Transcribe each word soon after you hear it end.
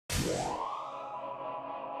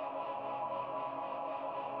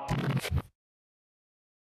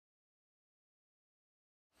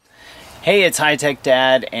Hey, it's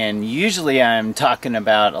HighTechDad, and usually I'm talking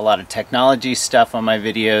about a lot of technology stuff on my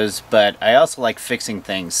videos, but I also like fixing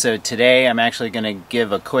things. So today I'm actually going to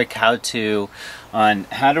give a quick how-to on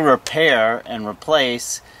how to repair and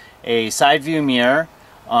replace a side view mirror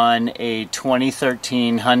on a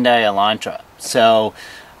 2013 Hyundai Elantra. So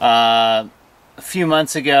a few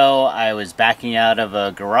months ago I was backing out of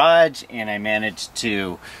a garage and I managed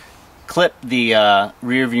to clip the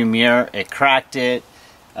rear view mirror. It cracked it.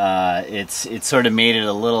 It sort of made it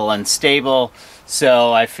a little unstable,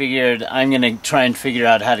 so I figured I'm going to try and figure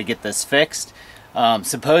out how to get this fixed.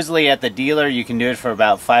 Supposedly at the dealer you can do it for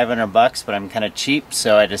about $500, but I'm kind of cheap,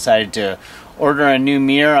 so I decided to order a new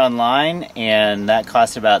mirror online, and that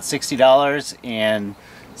cost about $60, and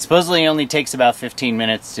supposedly only takes about 15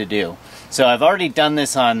 minutes to do. So I've already done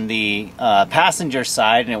this on the passenger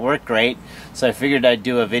side and it worked great, so I figured I'd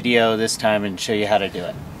do a video this time and show you how to do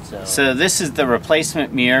it. So this is the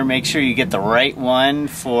replacement mirror. Make sure you get the right one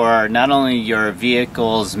for not only your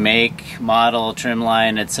vehicle's make, model, trim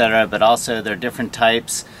line, etc., but also there are different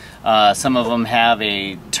types. Some of them have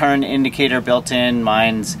a turn indicator built in.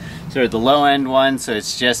 Mine's sort of the low end one, so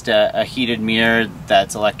it's just a heated mirror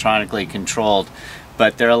that's electronically controlled.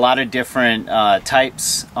 But there are a lot of different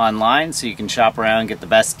types online, so you can shop around and get the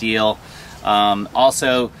best deal.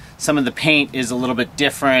 Also, some of the paint is a little bit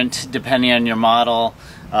different depending on your model.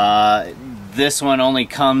 This one only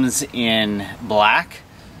comes in black,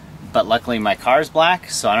 but luckily my car's black,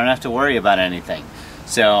 so I don't have to worry about anything.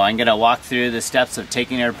 So I'm going to walk through the steps of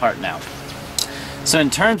taking it apart now. So in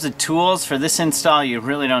terms of tools for this install, you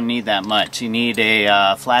really don't need that much. You need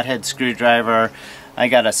a flathead screwdriver. I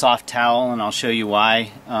got a soft towel and I'll show you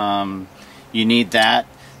why. You need that.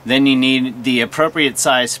 Then you need the appropriate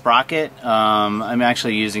size sprocket. I'm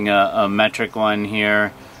actually using a metric one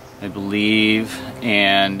here, I believe,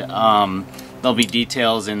 and there'll be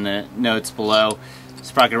details in the notes below.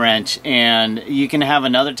 Sprocket wrench, and you can have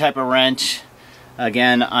another type of wrench.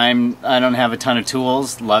 Again, I don't have a ton of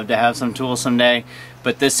tools. Love to have some tools someday,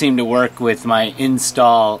 but this seemed to work with my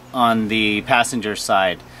install on the passenger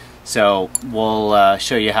side. So we'll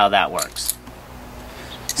show you how that works.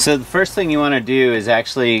 So the first thing you want to do is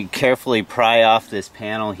actually carefully pry off this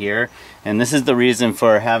panel here, and this is the reason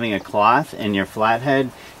for having a cloth in your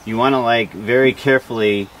flathead. You want to very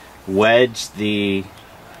carefully wedge the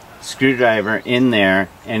screwdriver in there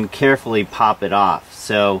and carefully pop it off.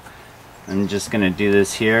 So I'm just going to do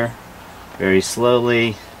this here very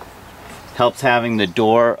slowly. Helps having the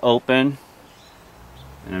door open,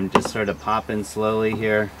 and I'm just sort of popping slowly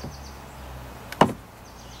here,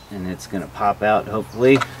 and it's going to pop out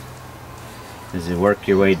hopefully as you work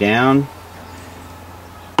your way down.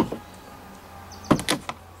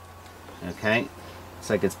 Okay, looks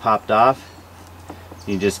like it's popped off.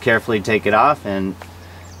 You just carefully take it off and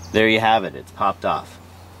there you have it, it's popped off.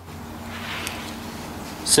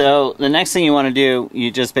 So the next thing you want to do,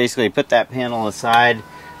 you just basically put that panel aside,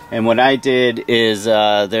 and what I did is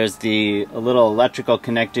there's a little electrical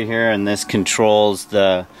connector here, and this controls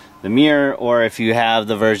the mirror, or if you have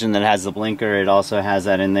the version that has the blinker, it also has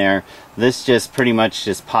that in there. This just pretty much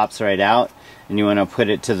just pops right out, and you want to put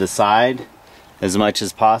it to the side as much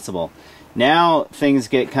as possible. Now things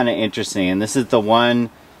get kind of interesting, and this is the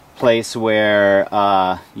one place where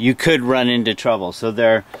you could run into trouble. So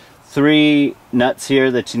there are 3 nuts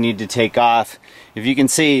here that you need to take off. If you can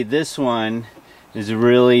see, this one is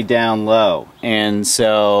really down low, and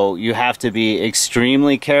so you have to be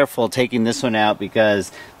extremely careful taking this one out,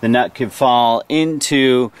 because the nut could fall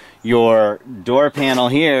into your door panel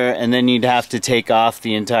here, and then you'd have to take off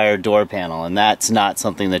the entire door panel, and that's not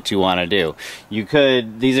something that you want to do. You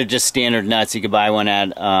could, these are just standard nuts, you could buy one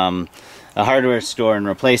at a hardware store and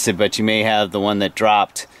replace it, but you may have the one that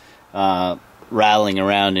dropped rattling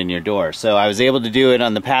around in your door. So I was able to do it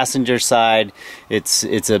on the passenger side.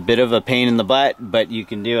 It's a bit of a pain in the butt, but you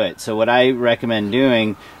can do it. So what I recommend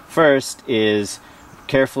doing first is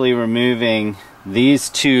carefully removing these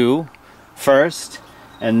 2 first,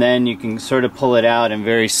 and then you can sort of pull it out and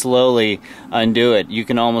very slowly undo it. You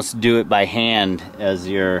can almost do it by hand as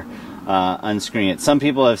you're unscrewing it. Some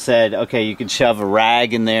people have said, okay, you could shove a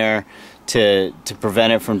rag in there to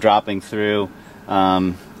prevent it from dropping through.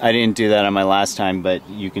 I didn't do that on my last time, but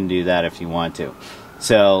you can do that if you want to.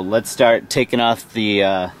 So let's start taking off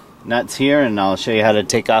the nuts here, and I'll show you how to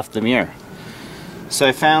take off the mirror. So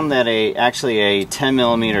I found that actually a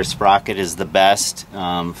 10mm sprocket is the best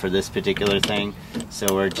for this particular thing. So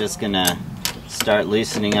we're just gonna start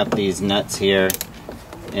loosening up these nuts here,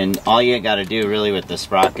 And all you got to do really with the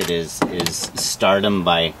sprocket is start them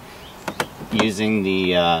by using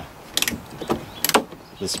the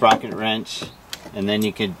sprocket wrench, and then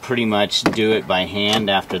you could pretty much do it by hand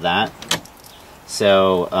after that.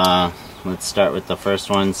 So let's start with the first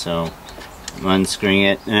one. So I'm unscrewing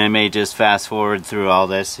it, and I may just fast forward through all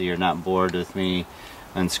this so you're not bored with me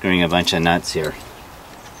unscrewing a bunch of nuts here.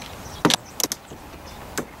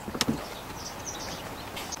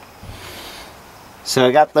 So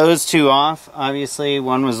I got those two off. Obviously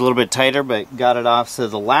one was a little bit tighter, but got it off. So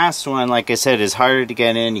the last one, like I said, is harder to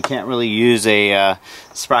get in. You can't really use a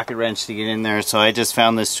sprocket wrench to get in there. So I just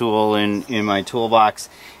found this tool in my toolbox,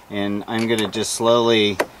 and I'm gonna just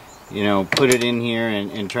slowly, you know, put it in here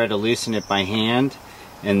and try to loosen it by hand.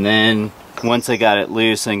 And then once I got it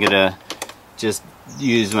loose, I'm gonna just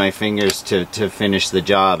use my fingers to finish the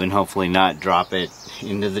job and hopefully not drop it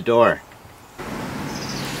into the door.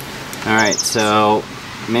 Alright, so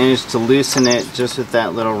managed to loosen it just with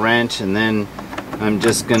that little wrench, and then I'm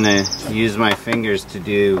just gonna use my fingers to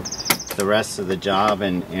do the rest of the job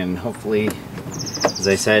and hopefully, as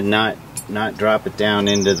I said, not drop it down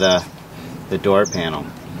into the door panel.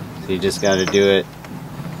 So you just got to do it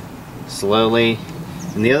slowly.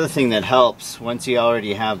 And the other thing that helps once you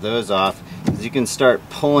already have those off is you can start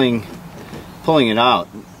pulling it out.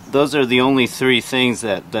 Those are the only three things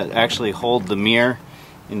that actually hold the mirror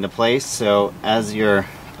into place. So as you're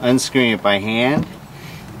unscrewing it by hand,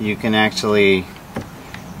 you can actually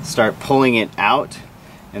start pulling it out,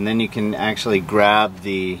 and then you can actually grab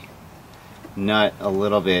the nut a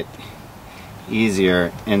little bit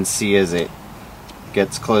easier and see as it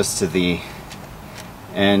gets close to the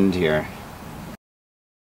end here.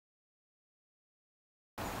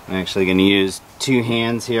 I'm actually going to use two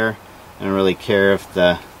hands here. I don't really care if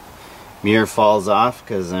the mirror falls off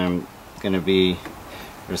because I'm going to be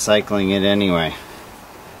recycling it anyway.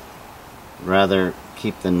 Rather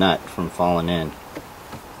keep the nut from falling in.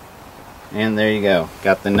 And there you go.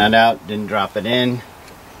 Got the nut out, didn't drop it in.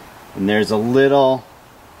 And there's a little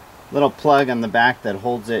plug on the back that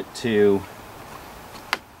holds it to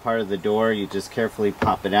part of the door. You just carefully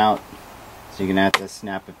pop it out, so you're gonna have to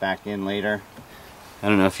snap it back in later. I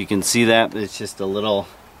don't know if you can see that, but it's just a little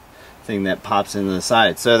thing that pops into the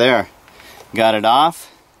side. So there, got it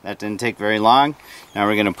off. That didn't take very long. Now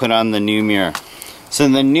we're gonna put on the new mirror. So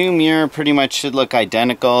the new mirror pretty much should look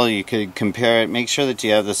identical. You could compare it. Make sure that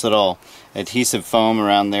you have this little adhesive foam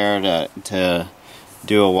around there to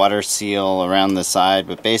do a water seal around the side,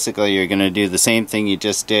 but basically you're going to do the same thing you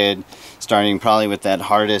just did, starting probably with that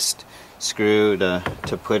hardest screw to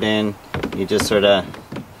put in. You just sort of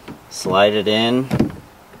slide it in,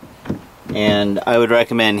 and I would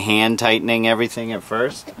recommend hand tightening everything at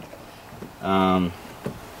first, and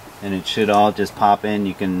it should all just pop in.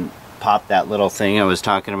 You can pop that little thing I was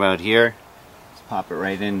talking about here, just pop it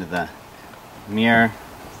right into the mirror,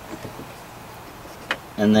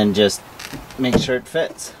 and then just make sure it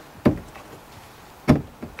fits.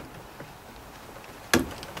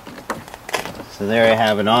 So there I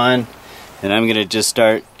have it on, and I'm gonna just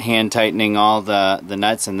start hand tightening all the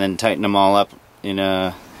nuts and then tighten them all up in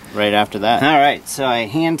right after that. Alright, so I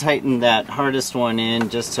hand tightened that hardest one in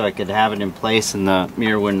just so I could have it in place and the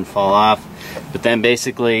mirror wouldn't fall off. But then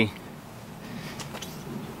basically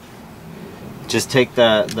just take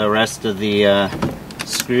the rest of the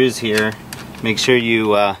screws here, make sure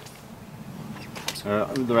you or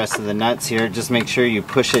the rest of the nuts here, just make sure you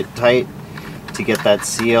push it tight to get that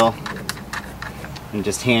seal. I'm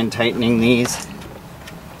just hand tightening these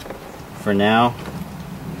for now,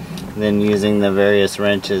 then using the various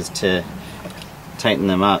wrenches to tighten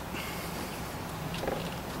them up.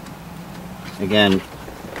 Again,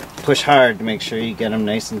 push hard to make sure you get them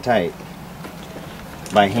nice and tight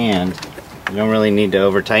by hand. You don't really need to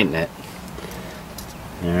over tighten it.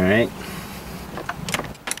 Alright.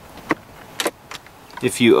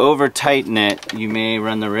 If you over tighten it, you may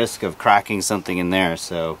run the risk of cracking something in there,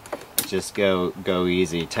 so just go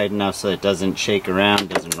easy. Tight enough so it doesn't shake around,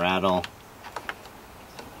 doesn't rattle,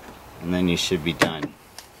 and then you should be done.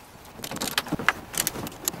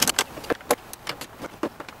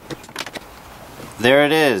 There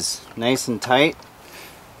it is, nice and tight.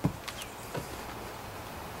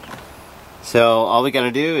 So all we gotta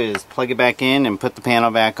do is plug it back in and put the panel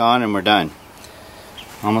back on, and we're done.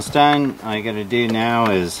 Almost done. All you gotta do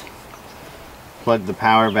now is plug the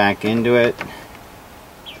power back into it.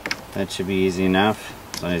 That should be easy enough,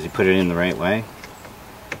 as long as you put it in the right way.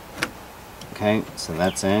 Okay, so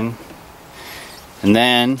that's in. And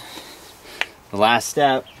then the last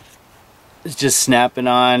step is just snapping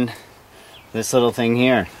on this little thing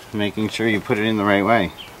here, making sure you put it in the right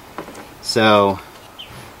way. So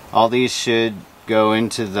All these should go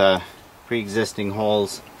into the pre-existing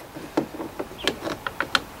holes,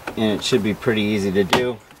 and it should be pretty easy to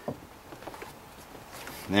do.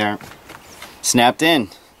 There, snapped in.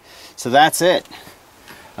 So that's it.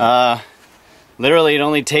 Literally, it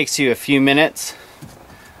only takes you a few minutes.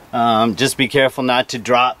 Just be careful not to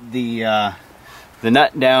drop the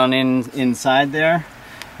nut down inside there.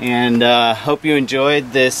 And hope you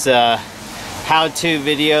enjoyed this how-to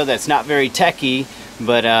video that's not very techy,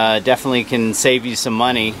 but definitely can save you some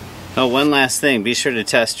money. Oh, one last thing, be sure to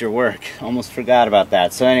test your work. Almost forgot about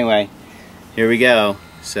that. So anyway, here we go.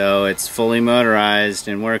 So it's fully motorized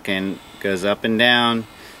and working. Goes up and down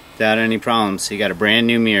without any problems. So you got a brand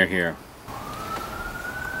new mirror here.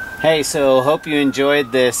 Hey, so hope you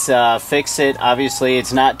enjoyed this fix it. Obviously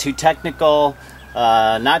it's not too technical,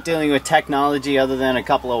 not dealing with technology other than a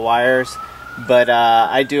couple of wires, but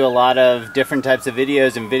I do a lot of different types of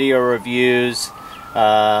videos and video reviews,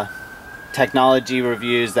 technology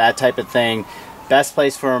reviews, that type of thing. Best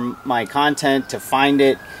place for my content to find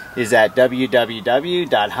it is at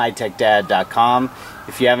www.HighTechDad.com.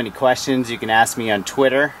 If you have any questions, you can ask me on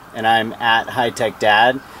Twitter, and I'm at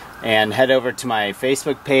HighTechDad. And head over to my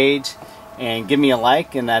Facebook page and give me a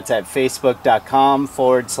like, and that's at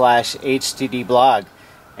facebook.com/HTDblog.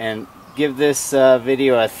 And give this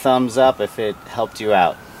video a thumbs up if it helped you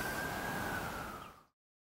out.